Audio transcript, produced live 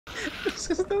This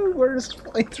is the worst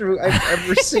playthrough I've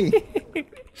ever seen.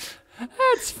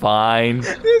 That's fine.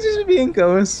 This is being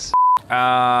ghosts.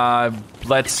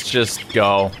 Let's just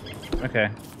go. Okay.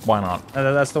 Why not?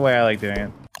 That's the way I like doing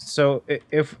it. So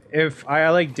if I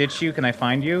like ditch you, can I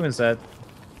find you? Is that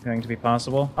going to be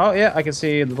possible? Oh yeah, I can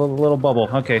see the little bubble.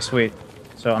 Okay, sweet.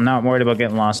 So I'm not worried about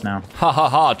getting lost now. Ha ha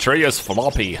ha! Tree is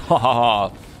floppy. Ha ha ha.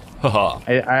 Ha ha.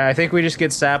 I think we just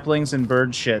get saplings and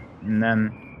bird shit, and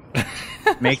then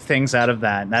make things out of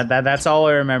that. That's all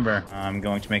I remember. I'm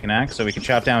going to make an axe so we can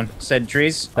chop down said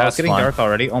trees. Oh, it's getting dark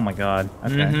already. Oh my god.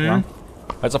 Okay. Well.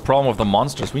 That's a problem with the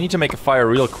monsters. We need to make a fire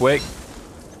real quick.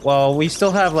 Well, we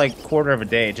still have like quarter of a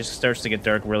day. It just starts to get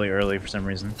dark really early for some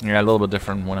reason. Yeah, a little bit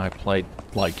different when I played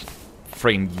like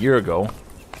freaking year ago.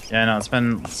 Yeah, no, it's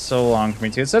been so long for me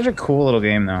too. It's such a cool little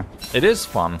game though. It is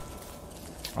fun.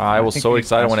 I was so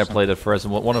excited when I played it first.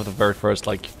 One of the very first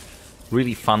like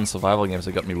really fun survival games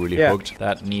that got me really hooked.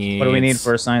 That needs... What do we need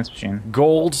for a science machine?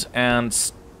 Gold and...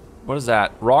 What is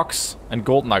that? Rocks and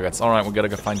gold nuggets. Alright, we gotta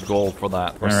go find gold for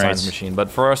that, for a science machine. But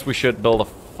first we should build a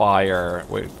fire.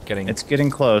 We're getting... It's getting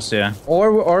close, yeah.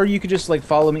 Or you could just like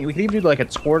follow me. We could even do like a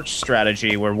torch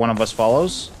strategy where one of us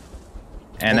follows.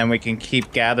 And then we can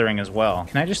keep gathering as well.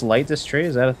 Can I just light this tree?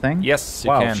 Is that a thing? Yes,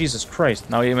 you can. can. Jesus Christ.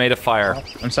 Now you made a fire.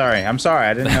 I'm sorry.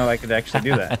 I didn't know I could actually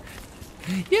do that.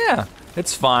 Yeah,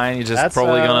 it's fine. You're just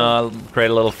probably gonna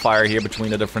create a little fire here between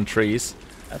the different trees.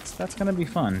 That's gonna be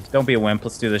fun. Don't be a wimp.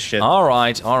 Let's do this shit.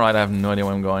 Alright, I have no idea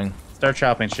where I'm going. Start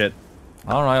chopping shit.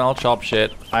 Alright, I'll chop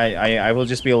shit. I will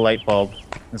just be a light bulb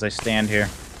as I stand here.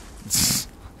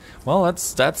 Well,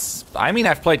 that's... I mean,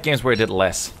 I've played games where I did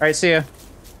less. Alright, see ya.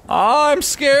 Oh, I'm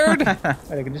scared. Wait,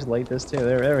 I can just light this too.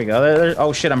 There we go.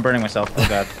 Oh shit, I'm burning myself. Oh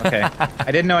god. Okay. I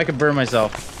didn't know I could burn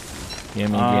myself.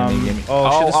 Gimme. Oh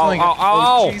shit, this is like...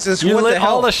 Oh, Jesus, you what lit the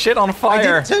hell? all the shit on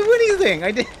fire. I didn't do anything.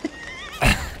 I did.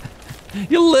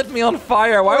 You lit me on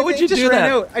fire. Why would you do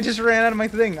that? I just ran out of my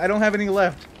thing. I don't have any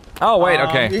left. Oh wait,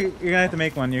 okay. You're gonna have to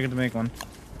make one. You're gonna make one.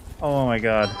 Oh my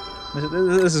god.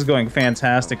 This is going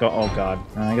fantastic. Oh god.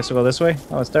 I guess we'll go this way.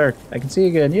 Oh, it's dark. I can see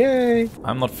again. Yay!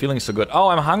 I'm not feeling so good. Oh,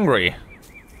 I'm hungry.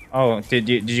 Oh, did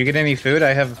you get any food?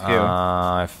 I have a few.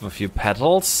 I have a few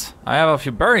petals. I have a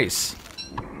few berries.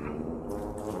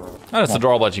 Oh, it's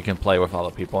adorable that you can play with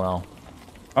other people now.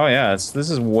 Oh yeah, this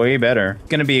is way better. It's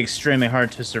gonna be extremely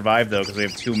hard to survive though, because we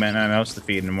have 2 men and a mouse to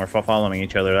feed, and we're following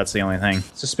each other. That's the only thing.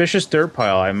 Suspicious dirt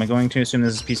pile. I'm going to assume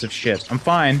this is a piece of shit. I'm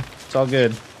fine. It's all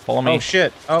good. Follow me. Oh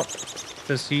shit. Oh,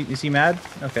 is he mad?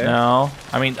 Okay. No.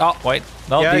 I mean, oh wait.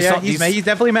 No. Yeah, he's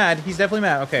definitely mad. He's definitely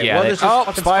mad. Okay. Yeah. Well, there's this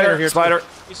fucking spider here. Spider.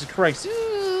 Jesus Christ.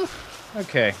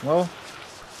 Okay. Well.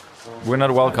 We're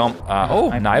not welcome.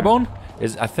 Oh, Nibone?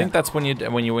 I think that's when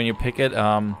you pick it.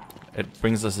 It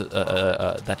brings us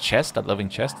that chest, that living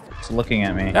chest. It's looking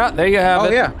at me. Yeah, there you have it.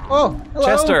 Oh yeah. Oh, hello.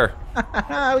 Chester.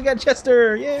 We got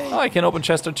Chester. Yay. Oh, I can open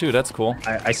Chester too. That's cool.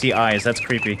 I see eyes. That's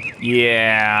creepy.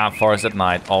 Yeah, forest at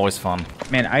night, always fun.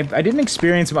 Man, I didn't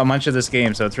experience about much of this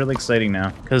game, so it's really exciting now.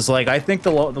 Because like I think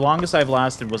the longest I've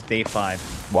lasted was day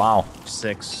 5. Wow.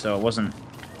 6. So it wasn't.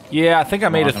 Yeah, I think I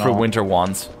made it through winter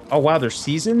once. Oh wow, there's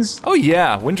seasons. Oh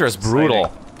yeah, winter is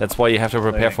brutal. That's why you have to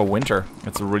prepare for winter.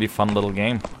 It's a really fun little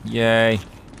game. Yay.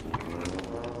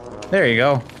 There you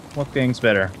go. What thing's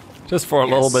better? Just for a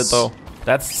little bit, though.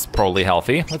 That's probably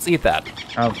healthy. Let's eat that.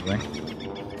 Probably.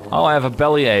 Oh, I have a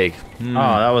belly ache. Oh,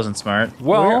 that wasn't smart.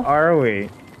 Well, where are we?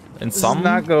 In some is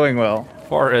not going well.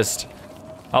 Forest.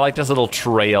 I like this little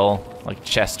trail, like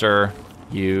Chester,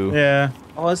 you. Yeah.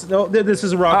 Oh, this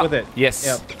is a rock with it. Yes.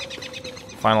 Yep.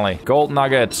 Finally. Gold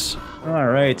nuggets.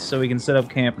 Alright, so we can set up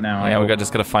camp now. Yeah,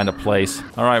 just gotta find a place.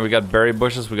 Alright, we got berry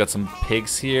bushes, we got some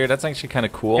pigs here. That's actually kind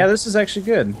of cool. Yeah, this is actually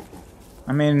good.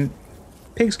 I mean,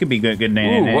 pigs could be good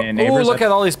neighbors. Ooh, look at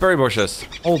all these berry bushes.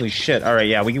 Holy shit. Alright,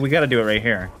 yeah, we gotta do it right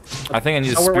here. I think I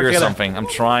need to spear something. I'm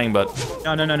trying, but...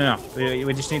 No.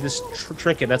 We just need to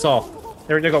trick it, that's all.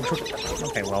 There you go.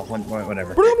 Okay, well,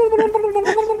 whatever.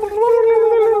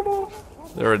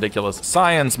 They're ridiculous.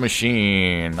 Science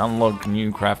machine. Unlock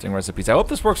new crafting recipes. I hope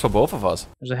this works for both of us.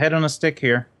 There's a head on a stick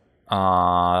here.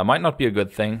 That might not be a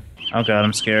good thing. Oh god,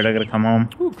 I'm scared. I gotta come home.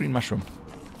 Ooh, green mushroom.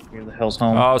 Where the hell's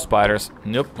home? Oh, spiders.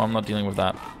 Nope, I'm not dealing with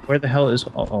that. Where the hell is...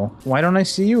 Uh-oh. Why don't I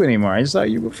see you anymore? I saw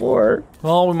you before.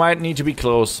 Well, we might need to be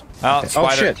close. Okay. Oh,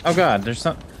 shit. Oh god, there's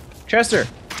some... Chester!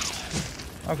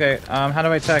 Okay, how do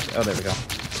I attack... Oh, there we go.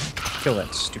 Kill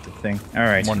that stupid thing.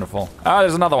 Alright. Wonderful. Ah,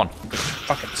 there's another one.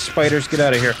 Fucking spiders, get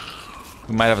out of here.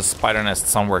 We might have a spider nest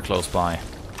somewhere close by.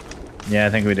 Yeah,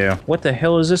 I think we do. What the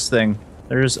hell is this thing?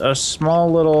 There's a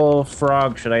small little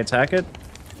frog. Should I attack it?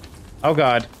 Oh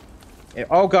god.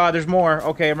 Oh god, there's more.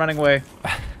 Okay, I'm running away.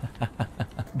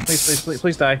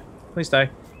 Please die. Please die.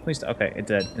 Please die. Okay, it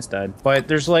did. It's dead. But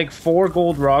there's like 4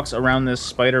 gold rocks around this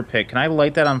spider pit. Can I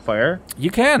light that on fire? You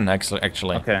can, actually.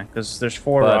 Okay, because there's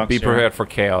 4 rocks. But be prepared for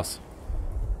chaos.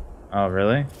 Oh,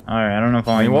 really? Alright, I don't know if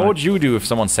I mean, what would you do if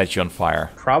someone set you on fire?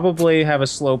 Probably have a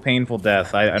slow, painful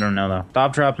death. I don't know, though.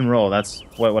 Stop, drop, and roll. That's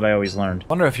what I always learned. I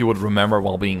wonder if you would remember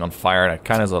while being on fire. That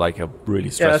kind of is like a really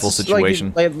stressful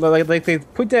situation. Like they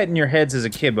put that in your heads as a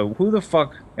kid, but who the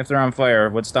fuck, if they're on fire,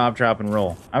 would stop, drop, and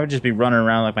roll? I would just be running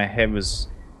around like my head was...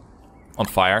 On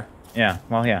fire? Yeah,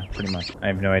 well, yeah, pretty much. I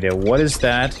have no idea. What is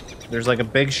that? There's like a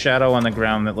big shadow on the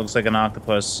ground that looks like an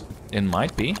octopus. It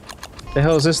might be. The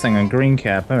hell is this thing? A green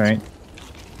cap. Alright.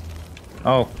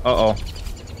 Oh, uh-oh.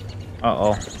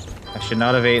 Uh-oh. I should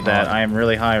not have ate that. I am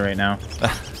really high right now.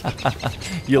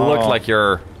 You look like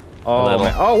you're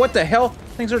little. Oh, what the hell?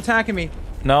 Things are attacking me.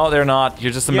 No, they're not.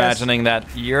 You're just imagining that.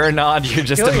 You're not. You're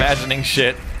just imagining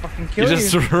shit. Fucking kill You're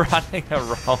just running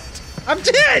around. I'm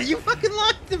dead! You fucking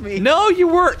lied to me! No, you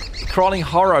were! Crawling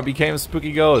horror became a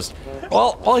spooky ghost.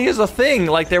 Well, here's the thing.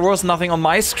 Like, there was nothing on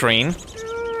my screen.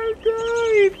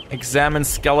 Examine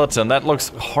skeleton. That looks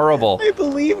horrible. I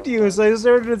believed you, so I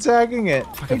started attacking it.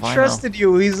 I trusted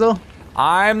you, Weasel.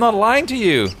 I'm not lying to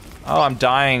you. Oh, I'm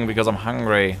dying because I'm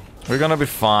hungry. We're gonna be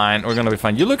fine. We're gonna be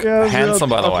fine. You look handsome,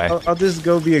 by the way. I'll just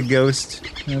go be a ghost.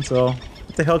 That's all.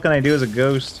 What the hell can I do as a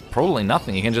ghost? Probably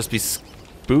nothing. You can just be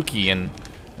spooky and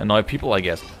annoy people, I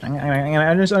guess.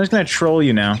 I'm just gonna troll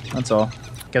you now. That's all.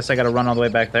 Guess I gotta run all the way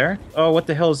back there. Oh, what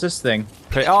the hell is this thing?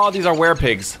 Okay. Oh, these are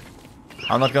werepigs.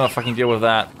 I'm not gonna fucking deal with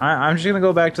that. I'm just gonna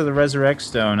go back to the resurrect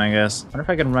stone, I guess. I wonder if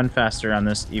I can run faster on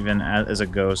this even as a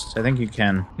ghost. I think you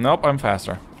can. Nope, I'm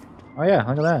faster. Oh yeah,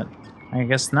 look at that. I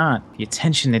guess not. The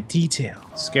attention to detail.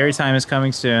 Scary time is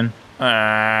coming soon.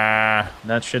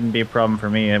 That shouldn't be a problem for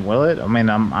me, will it? I mean,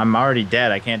 I'm already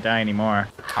dead. I can't die anymore.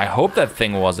 I hope that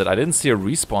thing was it. I didn't see a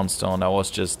respawn stone. That was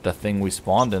just the thing we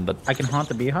spawned in. I can haunt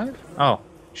the beehive? Oh,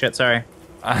 shit, sorry.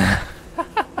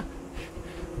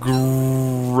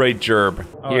 Great gerb.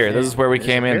 Here, this is where we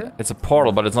came in. It's a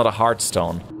portal, but it's not a heart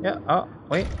stone. Yeah, oh,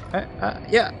 wait.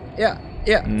 Yeah.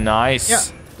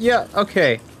 Nice. Yeah,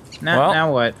 okay.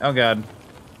 Now what? Oh god.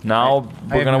 Now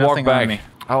we're gonna walk back.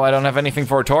 Oh, I don't have anything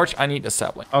for a torch. I need a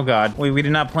sapling. Oh god. We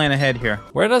did not plan ahead here.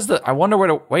 Where does I wonder where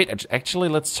to... Wait, actually,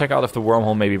 let's check out if the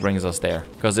wormhole maybe brings us there.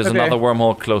 Because there's another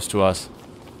wormhole close to us.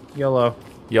 YOLO.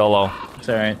 It's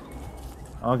alright.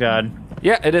 Oh god.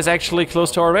 Yeah, it is actually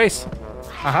close to our base.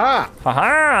 Aha!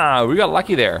 Haha! We got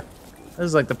lucky there. This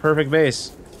is like the perfect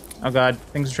base. Oh god,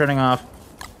 things are turning off.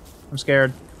 I'm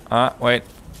scared. Wait.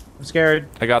 I'm scared.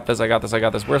 I got this.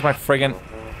 Where's my friggin...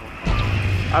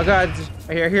 Oh god,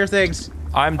 I hear things.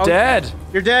 I'm dead.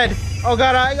 You're dead. Oh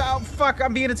god, oh fuck,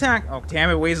 I'm being attacked. Oh damn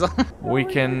it, Weasel. We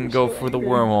can go for the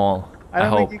wormhole. I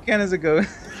don't think you can as a ghost.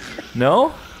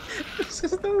 No? This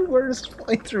is the worst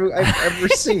playthrough I've ever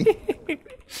seen.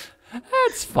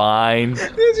 That's fine.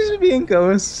 They're just being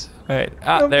ghosts. Wait,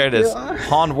 there it is.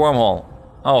 Haunt wormhole.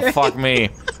 Oh, fuck me.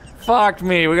 Fuck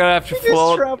me, we're gonna have to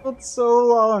float. Just traveled so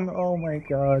long. Oh my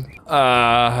god.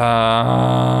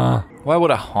 Why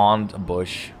would I haunt a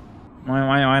bush?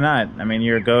 Why not? I mean,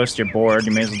 you're a ghost, you're bored,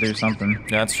 you may as well do something.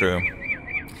 That's true.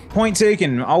 Point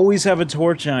taken. Always have a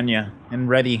torch on you and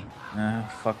ready.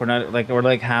 Fuck, we're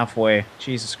like halfway.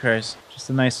 Jesus Christ. Just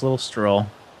a nice little stroll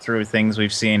through things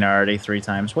we've seen already 3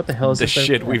 times. What the hell is this? The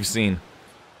shit we've seen.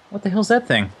 What the hell's that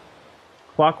thing?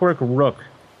 Clockwork Rook.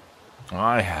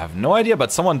 I have no idea,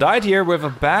 but someone died here with a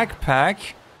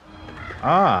backpack.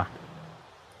 Ah.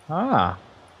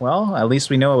 Well, at least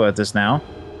we know about this now.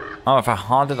 Oh, if I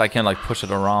haunt it, I can like push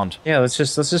it around. Yeah, let's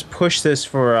just push this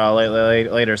for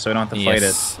later, so we don't have to fight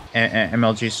it.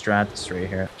 MLG strats right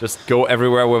here. Just go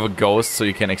everywhere with a ghost, so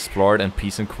you can explore it in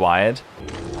peace and quiet.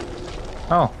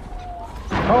 Oh.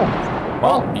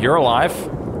 Well, you're alive.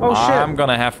 Oh shit. I'm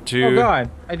gonna have to. Oh god,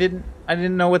 I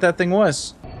didn't know what that thing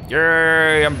was.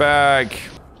 Yay, I'm back.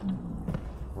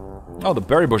 Oh, the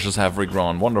berry bushes have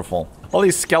regrown. Wonderful. All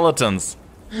these skeletons.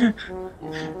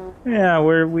 Yeah,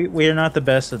 we're not the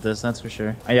best at this, that's for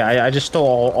sure. I just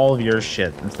stole all of your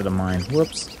shit instead of mine.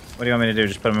 Whoops. What do you want me to do?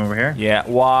 Just put them over here? Yeah.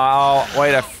 Wow.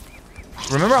 Wait.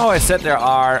 Remember how I said there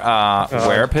are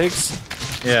werepigs?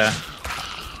 Yeah.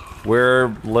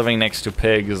 We're living next to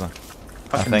pigs. I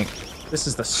think. This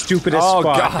is the stupidest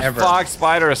spot ever. Oh god, fuck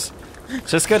spiders.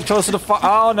 Just get close to the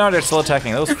oh no, they're still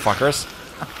attacking. Those fuckers.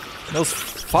 Those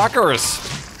fuckers.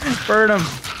 Burn them.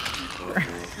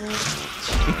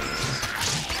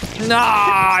 No,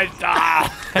 I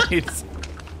died.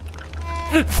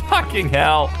 Fucking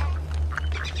hell.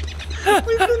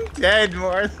 We've been dead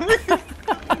more than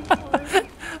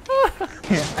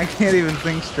I can't even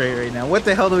think straight right now. What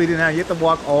the hell do we do now? You have to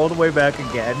walk all the way back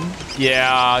again?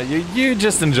 Yeah, you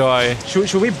just enjoy.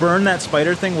 Should we burn that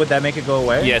spider thing? Would that make it go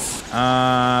away? Yes.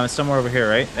 Somewhere over here,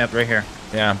 right? Yep, right here.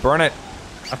 Yeah, burn it.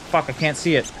 Oh, fuck, I can't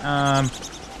see it. I'm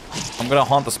gonna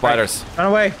haunt the spiders. Run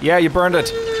away. Yeah, you burned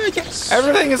it. Yes.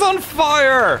 Everything is on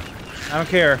fire. I don't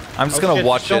care. I'm just gonna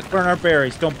watch it. Don't burn our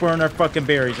berries. Don't burn our fucking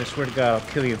berries. I swear to God, I'll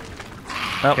kill you.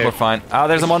 Nope, we're fine. Oh,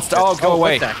 there's a monster. Oh, go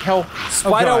away. What the hell?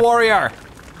 Spider warrior.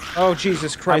 Oh,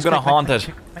 Jesus Christ. I'm gonna haunt it.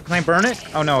 Can I burn it?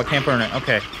 Oh, no, I can't burn it.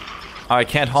 Okay. Oh, I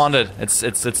can't haunt it.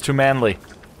 It's too manly.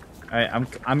 Alright,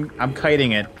 I'm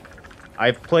kiting it.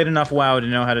 I've played enough WoW to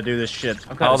know how to do this shit.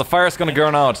 Okay. Oh, the fire's gonna go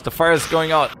out. The fire's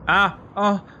going out. Ah,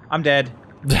 oh, I'm dead.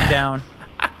 I'm down.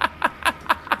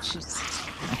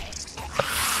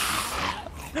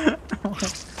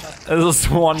 This is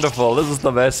wonderful. This is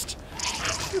the best.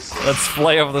 Let's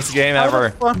play of this game ever.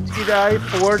 How the fuck did you die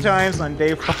 4 times on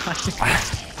day 5?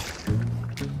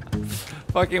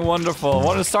 Fucking wonderful.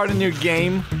 Want to start a new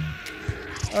game?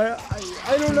 I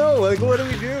don't know. Like, what do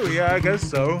we do? Yeah, I guess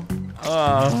so.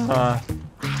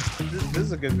 This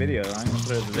is a good video. I'm gonna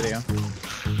put it as a video.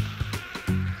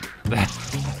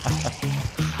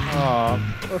 Oh,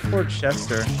 poor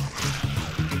Chester.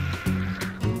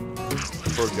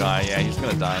 Poor guy. Yeah, he's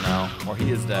gonna die now, or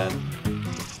he is dead.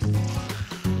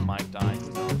 He might die.